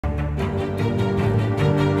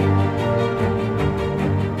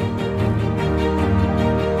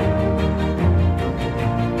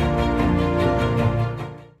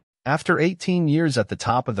After 18 years at the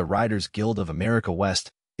top of the Writers Guild of America West,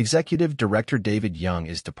 Executive Director David Young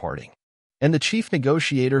is departing. And the chief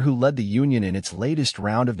negotiator who led the union in its latest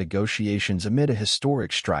round of negotiations amid a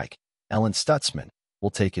historic strike, Ellen Stutzman,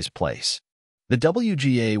 will take his place. The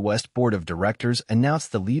WGA West Board of Directors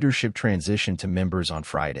announced the leadership transition to members on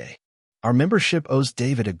Friday. Our membership owes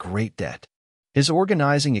David a great debt. His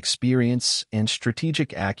organizing experience and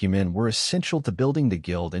strategic acumen were essential to building the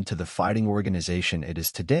Guild into the fighting organization it is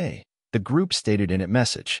today, the group stated in its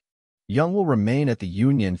message. Young will remain at the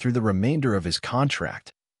union through the remainder of his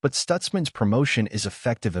contract, but Stutzman's promotion is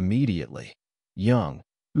effective immediately. Young,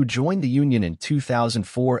 who joined the union in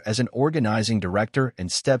 2004 as an organizing director and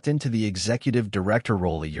stepped into the executive director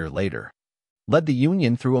role a year later, led the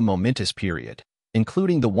union through a momentous period,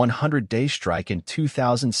 including the 100-day strike in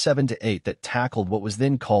 2007-08 that tackled what was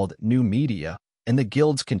then called new media and the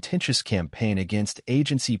Guild's contentious campaign against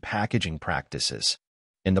agency packaging practices.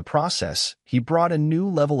 In the process, he brought a new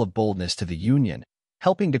level of boldness to the union,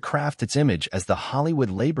 helping to craft its image as the Hollywood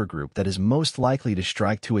labor group that is most likely to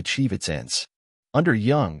strike to achieve its ends. Under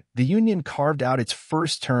Young, the union carved out its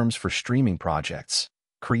first terms for streaming projects,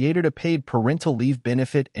 created a paid parental leave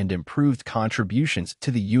benefit, and improved contributions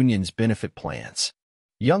to the union's benefit plans.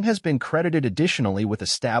 Young has been credited additionally with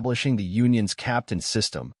establishing the union's captain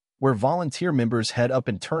system, where volunteer members head up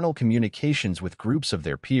internal communications with groups of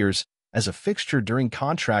their peers as a fixture during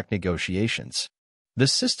contract negotiations. The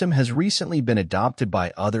system has recently been adopted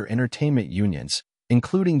by other entertainment unions,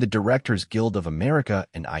 including the Directors Guild of America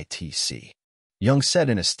and ITC. Young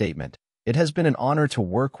said in a statement, "It has been an honor to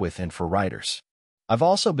work with and for writers. I've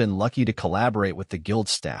also been lucky to collaborate with the Guild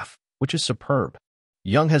staff, which is superb."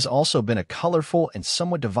 Young has also been a colorful and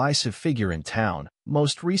somewhat divisive figure in town,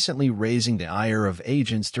 most recently raising the ire of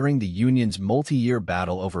agents during the union's multi-year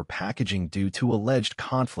battle over packaging due to alleged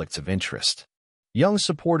conflicts of interest. Young's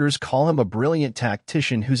supporters call him a brilliant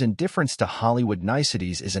tactician whose indifference to Hollywood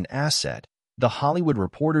niceties is an asset, The Hollywood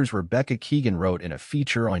Reporter's Rebecca Keegan wrote in a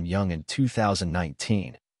feature on Young in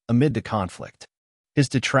 2019, amid the conflict. His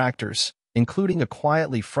detractors, including a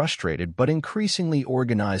quietly frustrated but increasingly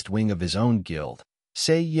organized wing of his own guild,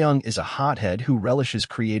 say Young is a hothead who relishes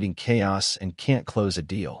creating chaos and can't close a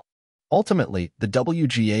deal. Ultimately, the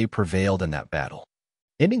WGA prevailed in that battle,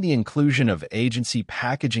 ending the inclusion of agency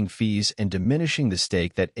packaging fees and diminishing the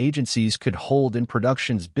stake that agencies could hold in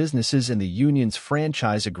productions businesses in the union's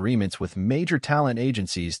franchise agreements with major talent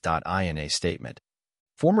agencies. In a statement,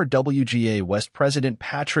 former WGA West President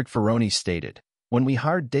Patrick Ferroni stated, "When we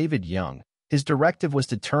hired David Young, his directive was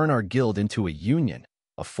to turn our guild into a union,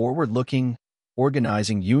 a forward-looking,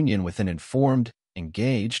 organizing union with an informed,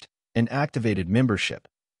 engaged, and activated membership,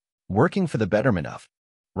 working for the betterment of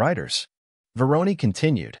writers." Veroni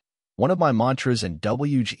continued, "One of my mantras in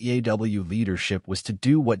WGAW leadership was to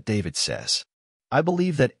do what David says. I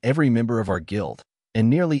believe that every member of our guild, and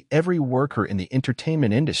nearly every worker in the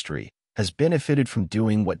entertainment industry, has benefited from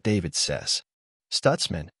doing what David says."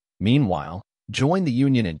 Stutzman, meanwhile, joined the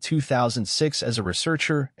union in 2006 as a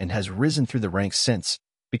researcher and has risen through the ranks since,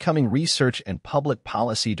 becoming Research and Public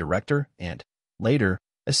Policy Director and, later,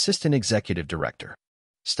 Assistant Executive Director.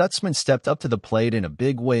 Stutzman stepped up to the plate in a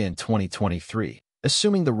big way in 2023,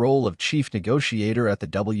 assuming the role of chief negotiator at the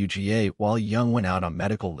WGA while Young went out on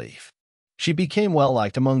medical leave. She became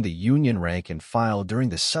well-liked among the union rank and file during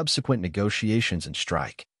the subsequent negotiations and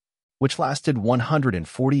strike, which lasted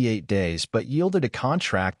 148 days but yielded a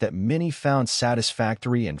contract that many found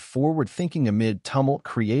satisfactory and forward-thinking amid tumult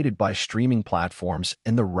created by streaming platforms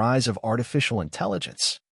and the rise of artificial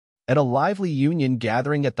intelligence. At a lively union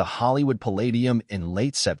gathering at the Hollywood Palladium in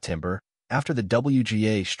late September, after the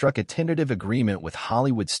WGA struck a tentative agreement with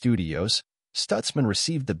Hollywood studios, Stutzman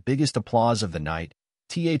received the biggest applause of the night,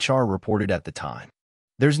 THR reported at the time.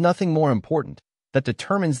 "There's nothing more important that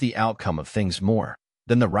determines the outcome of things more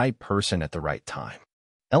than the right person at the right time.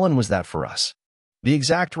 Ellen was that for us. The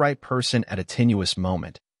exact right person at a tenuous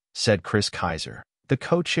moment," said Chris Kaiser, the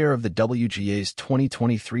co-chair of the WGA's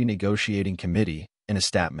 2023 negotiating committee, in a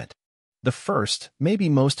statement. "The first, maybe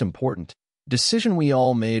most important, decision we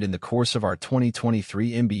all made in the course of our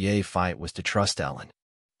 2023 NBA fight was to trust Ellen,"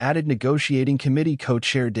 added negotiating committee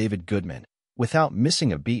co-chair David Goodman. "Without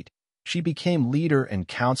missing a beat, she became leader and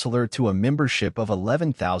counselor to a membership of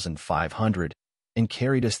 11,500 and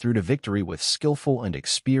carried us through to victory with skillful and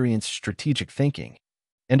experienced strategic thinking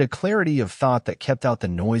and a clarity of thought that kept out the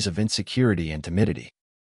noise of insecurity and timidity."